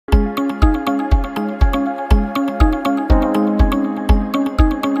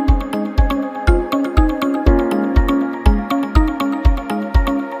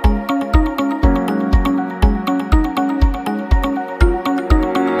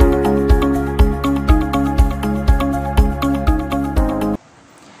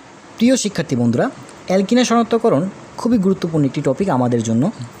প্রিয় শিক্ষার্থী বন্ধুরা, অ্যালকিনের শনাক্তকরণ খুবই গুরুত্বপূর্ণ একটি টপিক আমাদের জন্য।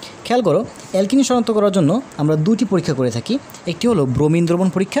 খেয়াল করো, অ্যালকিন শনাক্ত করার জন্য আমরা দুটি পরীক্ষা করে থাকি। একটি হলো ব্রোমিন দ্রবণ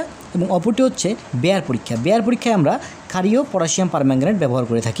পরীক্ষা এবং অপরটি হচ্ছে বেয়ার পরীক্ষা। বেয়ার পরীক্ষায় আমরা ক্ষারীয় পটাশিয়াম পারম্যাঙ্গানেট ব্যবহার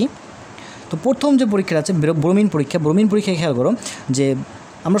করে থাকি। তো প্রথম যে পরীক্ষাটা আছে ব্রোমিন পরীক্ষা। ব্রোমিন পরীক্ষায় খেয়াল করো যে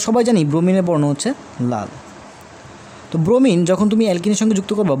আমরা সবাই জানি ব্রোমিনের বর্ণ হচ্ছে লাল। তো ব্রোমিন যখন তুমি অ্যালকিনের সঙ্গে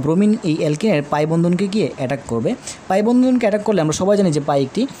যুক্ত করবা, ব্রোমিন এই অ্যালকিনের পাই বন্ধনকে গিয়ে অ্যাটাক করবে। পাই বন্ধনকে অ্যাটাক করলে আমরা সবাই জানি যে পাই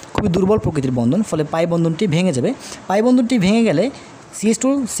একটি খুবই দুর্বল প্রকৃতির বন্ধন, ফলে পাই বন্ধনটি ভেঙে যাবে। পাই বন্ধনটি ভেঙে গেলে CH2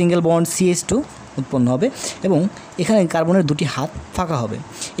 সিঙ্গেল বন্ড CH2 উৎপন্ন হবে এবং এখানে কার্বনের দুটি হাত ফাঁকা হবে।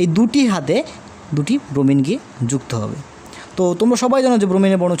 এই দুটি হাতে দুটি ব্রোমিন গিয়ে যুক্ত হবে। তো তোমরা সবাই জানো যে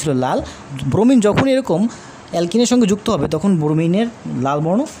ব্রোমিনের বর্ণ ছিল লাল। ব্রোমিন যখন এরকম অ্যালকিনের সঙ্গে যুক্ত হবে তখন ব্রোমিনের লাল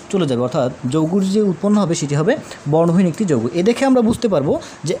বর্ণ চলে যাবে, অর্থাৎ যৌগটি যে উৎপন্ন হবে সেটি হবে বর্ণহীন একটি যৌগ। এ দেখে আমরা বুঝতে পারবো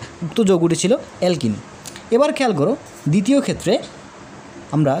যে উক্ত যৌগটি ছিল অ্যালকিন। এবার খেয়াল করো, দ্বিতীয় ক্ষেত্রে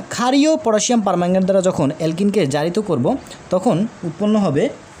আমরা ক্ষারীয় পটাশিয়াম পারম্যাঙ্গানেট দ্বারা যখন অ্যালকিনকে জারিত করব তখন উৎপন্ন হবে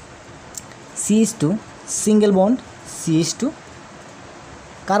CH2 সিঙ্গেল বন্ড CH2,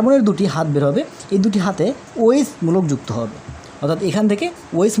 কার্বনের দুটি হাত বের হবে। এই দুটি হাতে OH মূলক যুক্ত হবে, অর্থাৎ এখান থেকে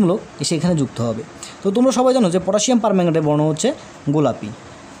OH মূলক এসে এখানে যুক্ত হবে। তো তোমরা সবাই জানো যে পটাশিয়াম পারম্যাঙ্গানেটের বর্ণ হচ্ছে গোলাপি।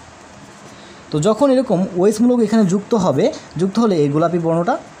 তো যখন এরকম OH মূলক এখানে যুক্ত হলে এই গোলাপি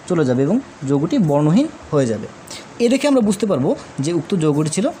বর্ণটা চলে যাবে এবং যৌগটি বর্ণহীন হয়ে যাবে। এ দেখে আমরা বুঝতে পারবো যে উক্ত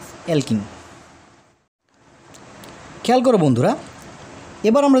যৌগটি ছিল অ্যালকিন। খেয়াল করো বন্ধুরা,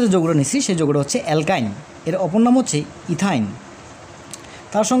 এবার আমরা যে যৌগটা নিচ্ছি সেই যৌগটা হচ্ছে অ্যালকাইন। এর অপর নাম হচ্ছে ইথাইন।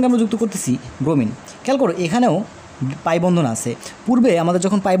 তার সঙ্গে আমরা যুক্ত করতেছি ব্রোমিন। খেয়াল করো, এখানেও পাইবন্ধন আছে। পূর্বে আমাদের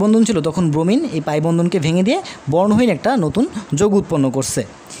যখন পাইবন্ধন ছিল তখন ব্রোমিন এই পাইবন্ধনকে ভেঙে দিয়ে বর্ণহীন একটা নতুন যৌগ উৎপন্ন করছে।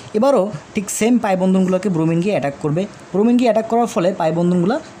 এবারও ঠিক সেম পাইবন্ধনগুলোকে ব্রোমিন গিয়ে অ্যাটাক করবে। ব্রোমিন গিয়ে অ্যাটাক করার ফলে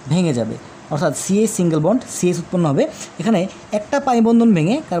পাইবন্ধনগুলো ভেঙে যাবে, অর্থাৎ CH সিঙ্গেল বন্ড CH উৎপন্ন হবে। এখানে একটা পাইবন্ধন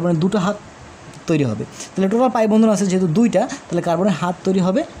ভেঙে কার্বনের দুটো হাত তৈরি হবে। তাহলে টোটাল পাইবন্ধন আছে যেহেতু দুইটা, তাহলে কার্বনের হাত তৈরি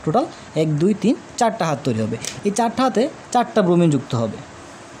হবে টোটাল 1 2 3 4টা হাত তৈরি হবে। এই 4টা হাতে 4টা ব্রোমিন যুক্ত হবে।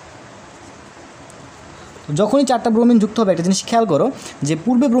 যখনই 4টা ব্রোমিন যুক্ত হবে, একটা জিনিস খেয়াল করো যে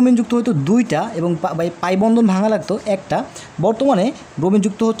পূর্বে ব্রোমিন যুক্ত হতো 2টা এবং পাইবন্ধন ভাঙা লাগতো 1টা। বর্তমানে ব্রোমিন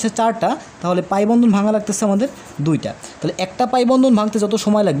যুক্ত হচ্ছে 4টা, তাহলে পাইবন্ধন ভাঙা লাগতেছে আমাদের 2টা। তাহলে একটা পাইবন্ধন ভাঙতে যত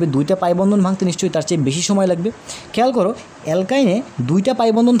সময় লাগবে 2টা পাইবন্ধন ভাঙতে নিশ্চয়ই তার চেয়ে বেশি সময় লাগবে। খেয়াল করো, অ্যালকাইনে 2টা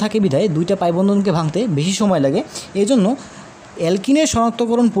পাইবন্ধন থাকে বিধায় 2টা পাইবন্ধনকে ভাঙতে বেশি সময় লাগে। এই জন্য অ্যালকিনের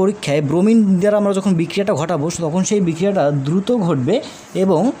শনাক্তকরণ পরীক্ষায় ব্রোমিন দ্বারা আমরা যখন বিক্রিয়াটা ঘটাবো তখন সেই বিক্রিয়াটা দ্রুত ঘটবে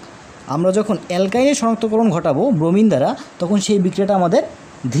এবং আমরা যখন অ্যালকাইনের শনাক্তকরণ ঘটাবো ব্রোমিন দ্বারা তখন সেই বিক্রিয়াটা আমাদের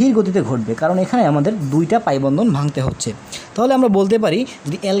ধীর গতিতে ঘটবে, কারণ এখানে আমাদের 2টা পাইবন্ধন ভাঙতে হচ্ছে। তাহলে আমরা বলতে পারি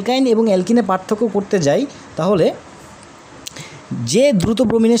যদি অ্যালকাইন এবং অ্যালকিনে পার্থক্য করতে যাই তাহলে যে দ্রুত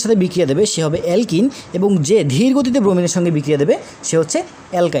ব্রোমিনের সাথে বিক্রিয়া দেবে সে হবে অ্যালকিন এবং যে ধীর গতিতে ব্রোমিনের সঙ্গে বিক্রিয়া দেবে সে হচ্ছে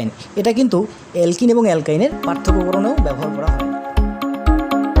অ্যালকাইন। এটা কিন্তু অ্যালকিন এবং অ্যালকাইনের পার্থক্যকরণেও ব্যবহার করা হয়।